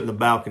got put in the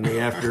balcony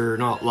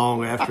not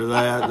long after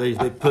that. They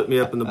put me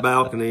up in the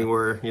balcony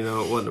where,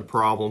 it wasn't a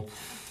problem.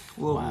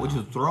 Well, we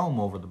just throw them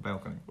over the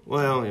balcony.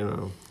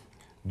 Well,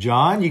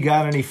 John, you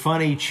got any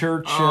funny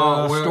church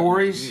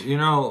stories?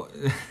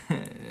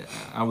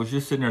 I was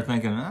just sitting there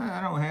thinking, I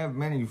don't have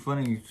many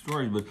funny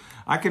stories, but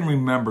I can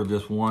remember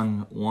this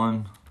one.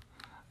 When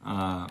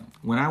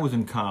I was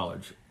in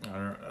college,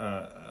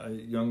 a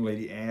young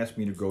lady asked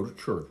me to go to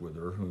church with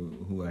her,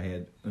 who I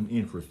had an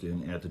interest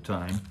in at the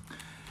time.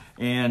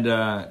 And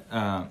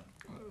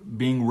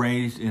being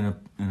raised in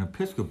an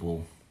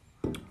Episcopal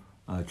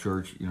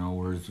church,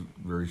 where it's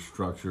very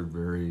structured,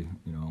 very,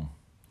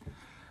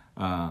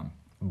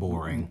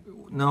 Boring.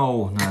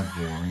 No, not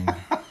boring.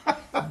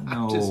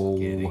 No. Just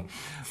kidding. But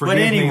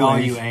Forgive me, all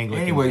you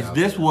anyways, Anglicans out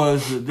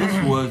this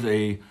there. was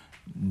a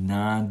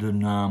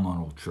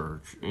non-denominational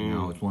church.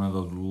 It's one of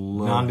those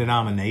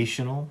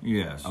Non-denominational?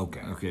 Yes.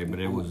 Okay.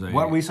 But it was a.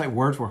 What we say?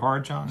 Words were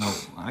hard, John? No,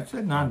 I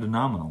said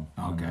non-denominational.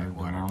 Okay,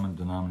 whatever.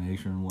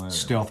 Denomination, whatever.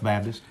 Stealth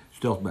Baptist?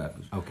 Stealth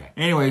Baptist. Okay.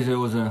 Anyways, it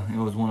was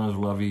one of those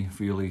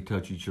lovey-feely,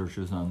 touchy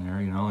churches on there,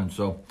 and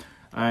so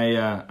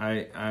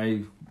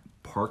I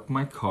parked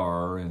my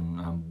car and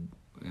I'm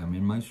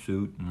in my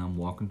suit and I'm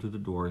walking to the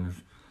door and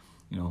there's,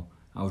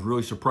 I was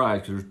really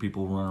surprised because there's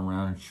people running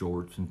around in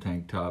shorts and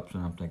tank tops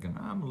and I'm thinking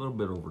I'm a little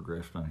bit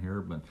overdressed on here,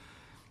 but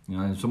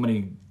and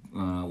somebody,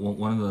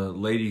 one of the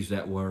ladies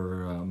that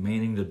were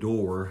manning the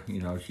door,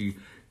 she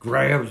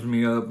grabs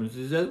me up and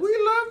she says, "We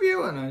love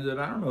you," and I said,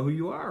 "I don't know who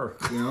you are,"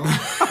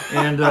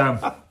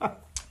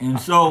 and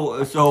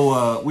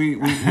so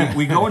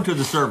we go into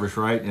the service,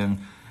 right, and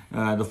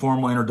the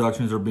formal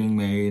introductions are being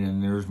made,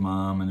 and there's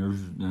mom,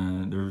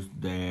 and there's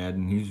dad,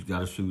 and he's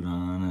got a suit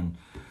on, and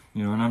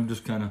and I'm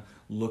just kind of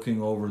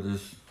looking over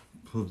this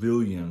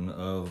pavilion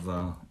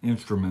of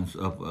instruments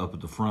up at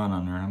the front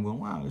on there, and I'm going,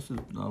 wow, this is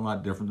a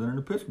lot different than an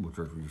Episcopal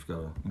church. We just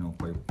got to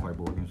play pipe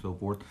organ and so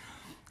forth.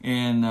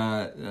 And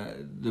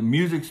the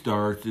music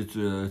starts. It's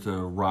a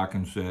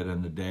rocking set,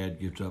 and the dad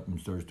gets up and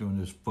starts doing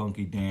this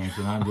funky dance,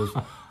 and I'm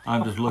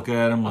just looking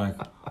at him like,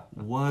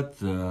 what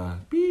the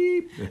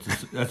beep?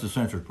 That's the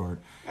censored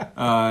part.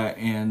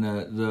 And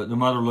the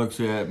mother looks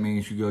at me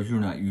and she goes,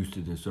 "You're not used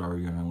to this, are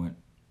you?" And I went,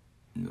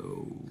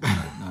 "No,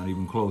 not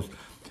even close."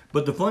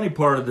 But the funny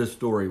part of this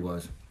story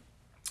was,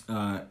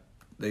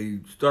 they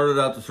started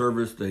out the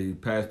service. They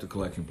passed the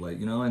collection plate,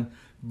 and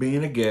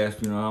being a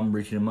guest, I'm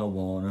reaching in my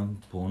wallet and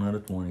I'm pulling out a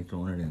 20,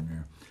 throwing it in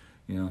there.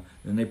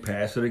 Then they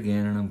pass it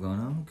again, and I'm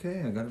going, "Oh,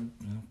 okay, I got to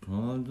put a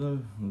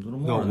little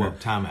more." No,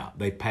 time out.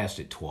 They passed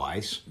it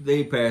twice.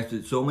 They passed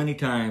it so many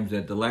times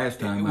that the last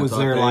time Was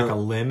there like a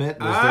limit?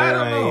 Was I there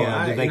don't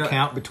know. did they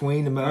count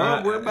between them?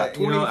 We're about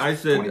 20, I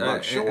said, 20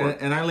 bucks short.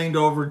 and I leaned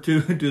over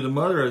to the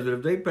mother. I said,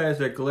 if they pass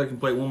that collection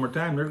plate one more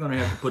time, they're going to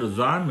have to put a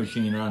Zon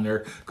machine on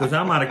there because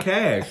I'm out of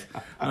cash.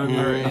 But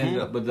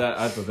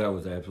I thought that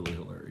was absolutely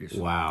hilarious.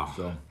 Wow.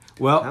 So.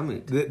 Well,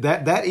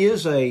 that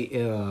is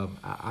a.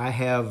 I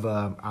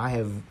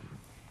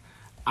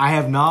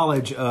have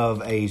knowledge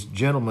of a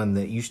gentleman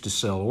that used to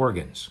sell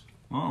organs.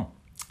 Oh.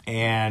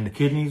 And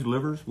kidneys,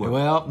 livers? What?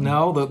 Well,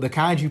 no, the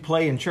kind you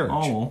play in church.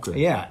 Oh, okay.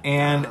 Yeah,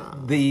 and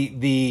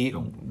the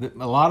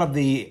a lot of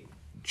the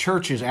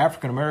churches,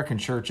 African American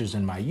churches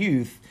in my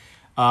youth,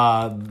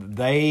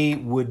 they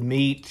would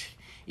meet.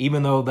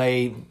 Even though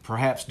they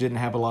perhaps didn't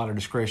have a lot of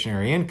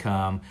discretionary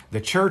income, the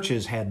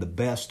churches had the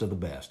best of the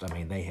best. I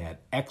mean, they had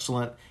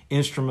excellent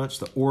instruments.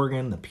 The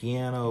organ, the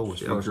piano was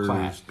first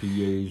class.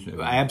 PAs.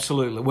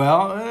 Absolutely.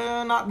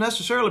 Well, not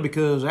necessarily,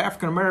 because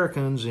African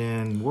Americans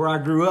and where I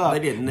grew up, they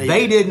didn't need.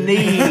 They didn't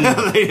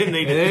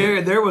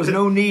need there was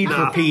no need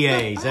for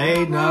PAs.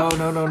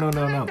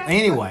 No.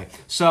 Anyway,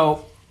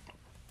 so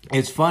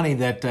it's funny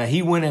that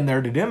he went in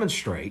there to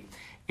demonstrate.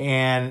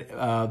 And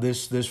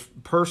this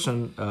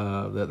person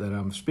that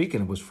I'm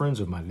speaking of was friends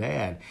of my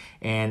dad,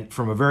 and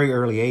from a very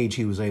early age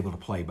he was able to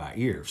play by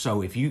ear.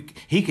 So he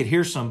could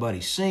hear somebody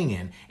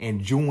singing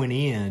and join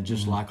in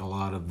just like a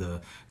lot of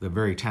the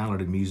very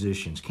talented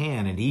musicians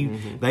can. And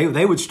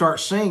they would start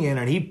singing,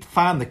 and he'd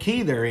find the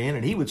key they're in,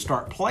 and he would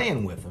start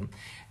playing with them.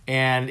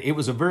 And it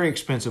was a very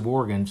expensive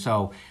organ,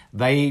 so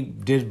they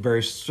did a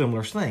very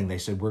similar thing. They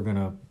said, we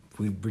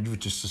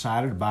just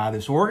decided to buy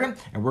this organ,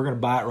 and we're going to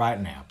buy it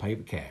right now, pay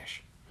the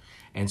cash.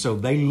 And so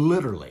they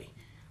literally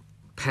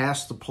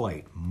passed the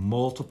plate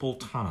multiple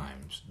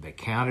times. They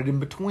counted in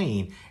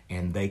between,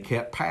 and they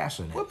kept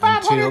passing it. We're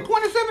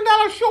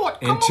 $527 short.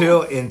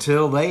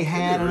 Until they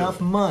had enough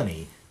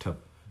money to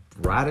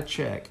write a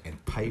check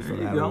and pay for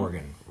that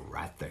organ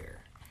right there.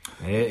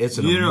 It's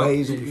an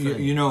amazing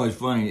thing. It's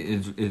funny.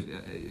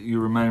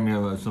 You reminded me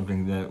of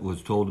something that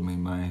was told to me.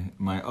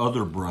 My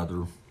other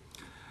brother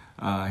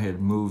had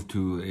moved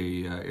to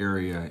a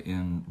area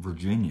in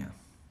Virginia,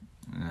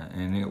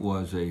 and it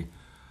was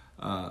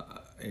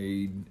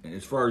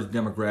as far as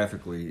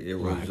demographically, it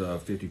was a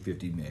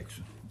 50-50 mix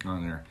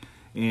on there.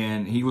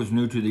 And he was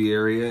new to the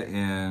area,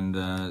 and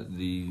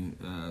the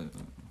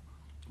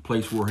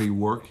place where he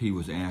worked, he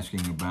was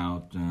asking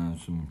about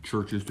some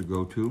churches to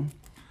go to.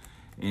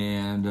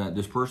 And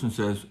this person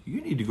says,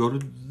 "You need to go to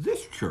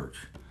this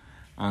church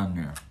on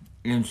there."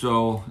 And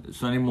so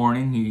Sunday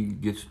morning, he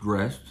gets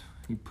dressed.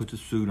 He puts a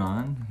suit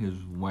on.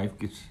 His wife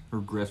gets her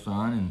dress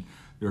on, and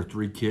there are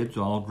 3 kids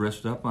all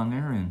dressed up on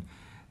there, and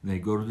they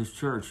go to this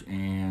church,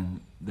 and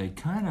they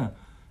kind of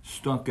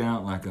stunk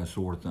out like a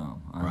sore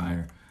thumb on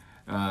there.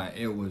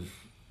 It was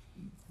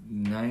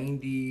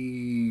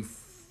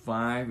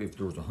 95, if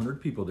there was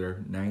 100 people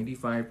there,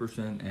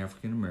 95%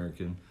 African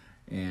American,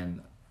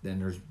 and then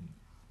there's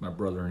my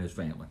brother and his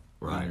family.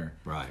 Right.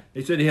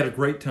 They said he had a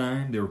great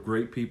time. They were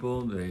great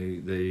people.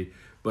 They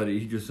But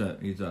he just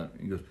he thought,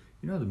 he goes,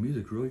 the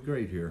music's really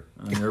great here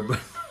on there. But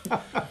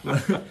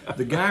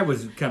the guy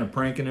was kind of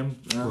pranking him.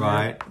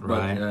 Right.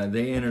 But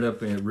they ended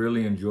up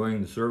really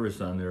enjoying the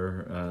service on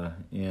there.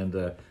 And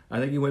I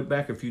think he went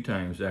back a few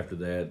times after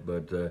that.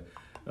 But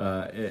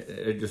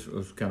it just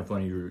was kind of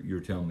funny you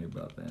were telling me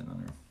about that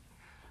on there.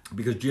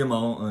 Because Jim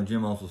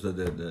also said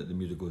that the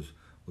music was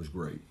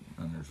great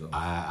on there. So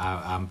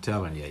I'm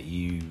telling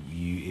you,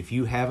 if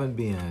you haven't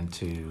been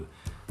to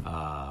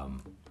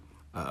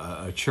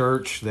a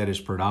church that is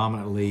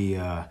predominantly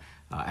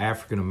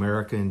African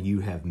American, you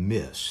have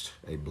missed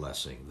a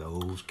blessing.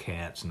 Those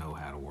cats know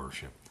how to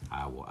worship.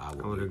 I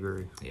would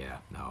agree. Yeah,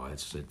 no,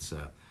 it's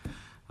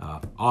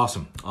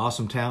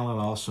awesome talent,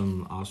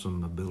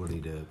 awesome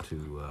ability to.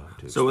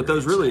 So with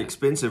those really that.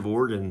 expensive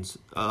organs,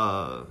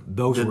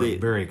 those were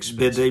very expensive.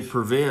 Did they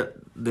prevent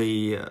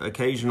the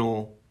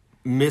occasional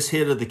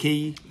mishit of the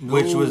key,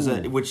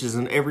 which is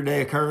an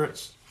everyday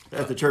occurrence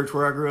at the church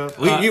where I grew up?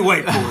 You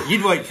wait for it.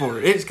 You'd wait for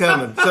it. It's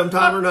coming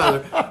sometime or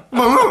another.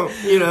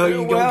 You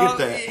don't get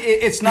that.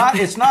 It's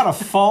not a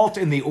fault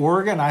in the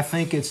organ. I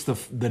think it's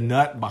the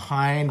nut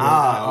behind,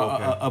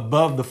 okay.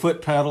 above the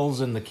foot pedals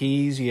and the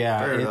keys. Yeah,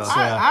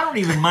 I don't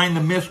even mind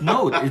the missed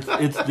note.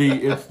 It's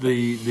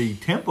the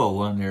tempo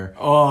on there.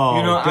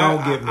 Oh,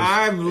 don't get me.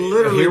 I'm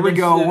literally here we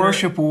go.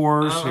 Worship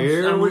wars.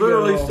 I'm we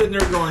literally go. sitting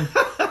there going,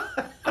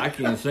 I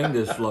can't sing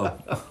this slow.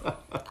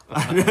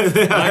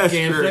 I can't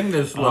sing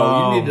this slow.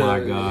 Oh, you need to, my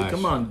gosh.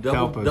 Come on,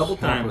 double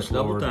time it.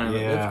 Double time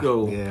it. Let's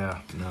go. Yeah,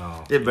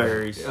 no. It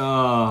varies. It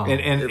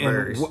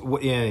varies.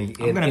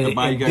 I'm gonna have to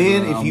buy you guys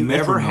then a if you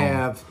ever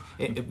metronome.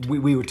 have,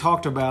 we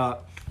talked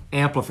about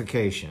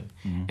amplification,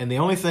 and the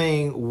only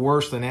thing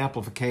worse than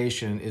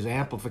amplification is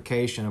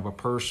amplification of a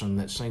person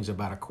that sings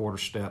about a quarter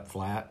step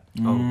flat.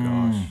 Oh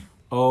gosh.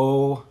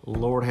 Oh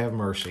Lord, have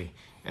mercy.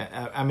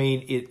 I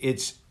mean,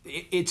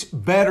 it's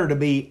better to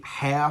be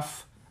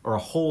half or a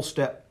whole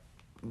step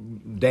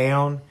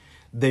down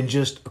than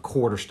just a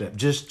quarter step,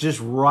 just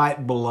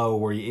right below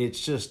where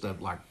it's just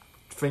like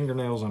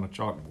fingernails on a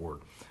chalkboard.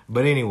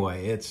 But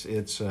anyway, it's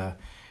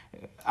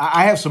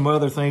I have some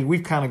other things.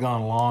 We've kind of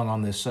gone long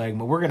on this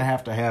segment. We're going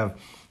to have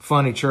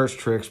funny church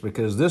tricks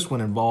because this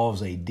one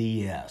involves a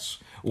DS,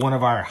 one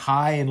of our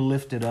high and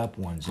lifted up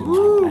ones in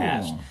the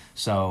past.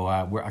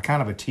 So we're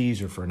kind of a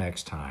teaser for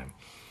next time.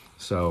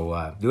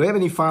 So do we have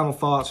any final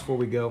thoughts before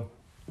we go?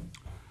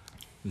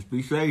 Just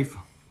be safe.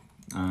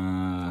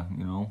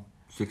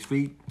 6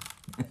 feet.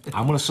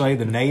 I'm going to say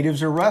the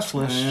natives are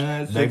restless.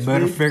 They 6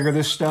 better feet. figure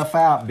this stuff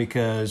out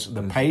because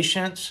the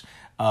patience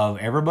of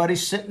everybody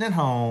sitting at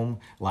home,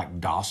 like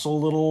docile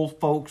little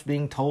folks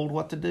being told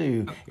what to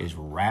do, is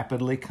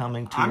rapidly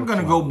coming to I'm going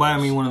to go buy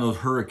me one of those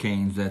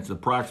Hurricanes that's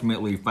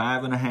approximately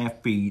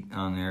 5.5 feet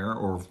on there,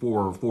 or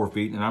 4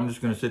 feet, and I'm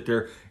just going to sit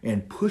there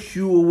and push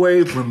you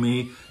away from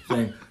me,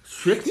 saying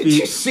 6 feet. Did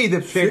you see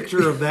the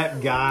picture of that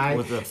guy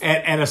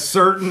at a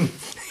certain...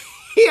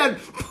 He had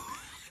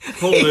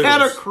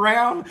a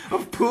crown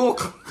of pool.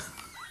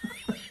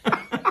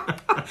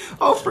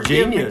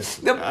 Forgive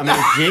Genius. me.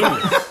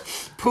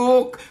 Genius.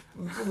 Pool.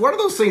 What are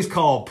those things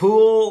called?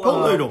 Pool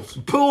noodles.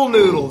 Pool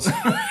noodles.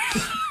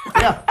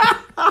 Yeah.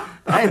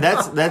 Hey,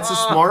 that's a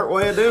smart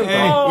way of doing it.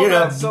 Oh,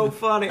 that's so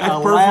funny. That's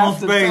I personal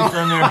laughed space at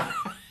on there.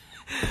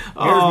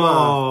 Here's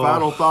my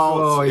final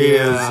thoughts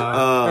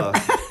yeah.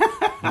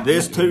 is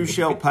this too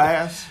shall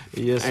pass.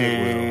 Yes, it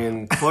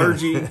and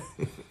clergy,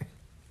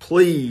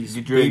 please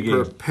Get your A be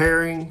game.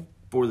 preparing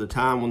for the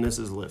time when this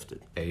is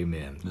lifted.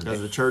 Amen.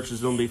 Because the church is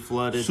going to be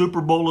flooded.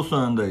 Super Bowl of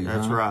Sundays.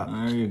 That's huh?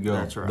 right. There you go.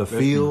 That's right. The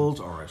fields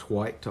are as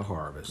white to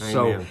harvest. Amen.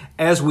 So,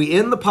 as we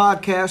end the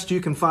podcast,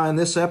 you can find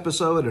this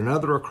episode and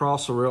other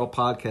Across the Rail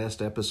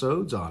podcast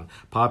episodes on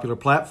popular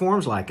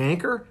platforms like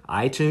Anchor,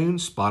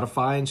 iTunes,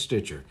 Spotify, and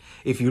Stitcher.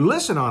 If you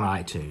listen on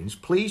iTunes,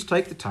 please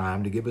take the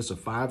time to give us a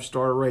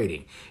 5-star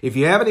rating. If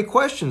you have any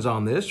questions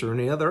on this or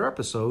any other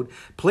episode,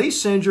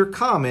 please send your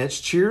comments,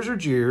 cheers or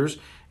jeers,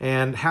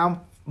 and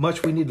how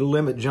much we need to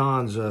limit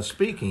John's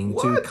speaking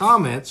to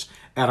comments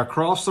at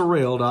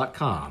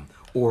acrosstherail.com,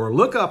 or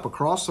look up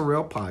Across the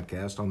Rail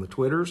Podcast on the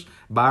Twitters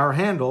by our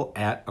handle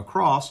at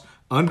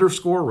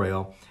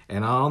across_rail,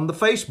 and on the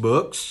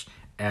Facebooks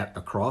at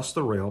Across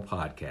the Rail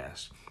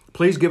Podcast.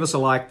 Please give us a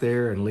like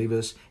there and leave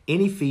us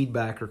any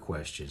feedback or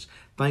questions.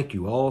 Thank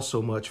you all so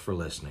much for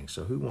listening.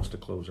 So who wants to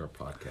close our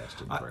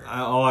podcast in prayer?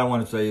 All I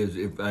want to say is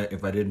if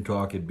I didn't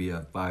talk, it'd be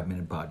a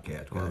 5-minute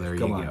podcast. Well, guys. there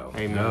Come you on. go.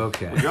 Amen.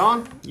 Okay.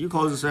 John, you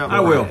close us out. I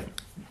will.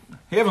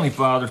 Heavenly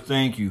Father,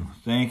 thank you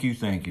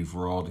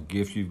for all the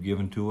gifts you've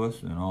given to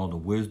us and all the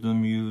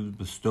wisdom you've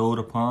bestowed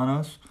upon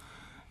us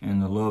and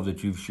the love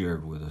that you've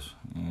shared with us.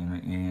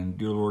 And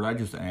dear Lord, I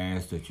just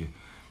ask that you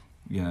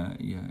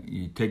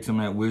take some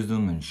of that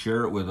wisdom and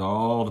share it with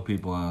all the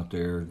people out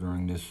there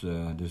during this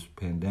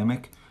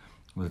pandemic.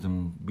 Let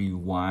them be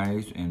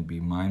wise and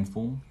be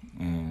mindful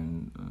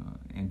and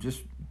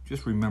just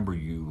remember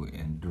you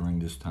and during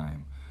this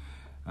time.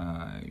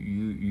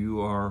 You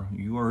are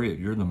it.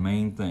 You're the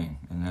main thing,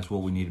 and that's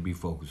what we need to be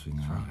focusing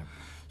on. Right.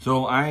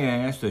 So I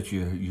ask that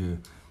you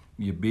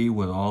you be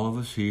with all of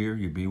us here.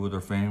 You be with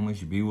our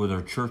families. You be with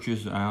our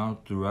churches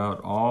out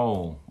throughout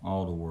all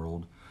the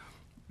world.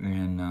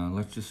 And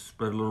let's just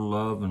spread a little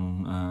love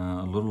and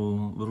a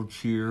little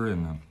cheer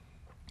and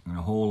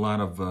a whole lot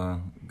of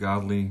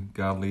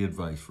godly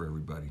advice for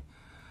everybody.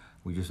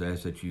 We just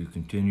ask that you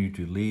continue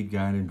to lead,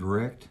 guide, and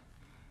direct.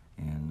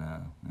 And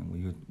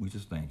we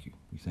just thank you.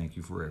 We thank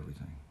you for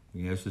everything.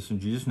 We ask this in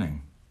Jesus'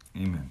 name.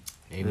 Amen.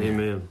 Amen.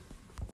 Amen.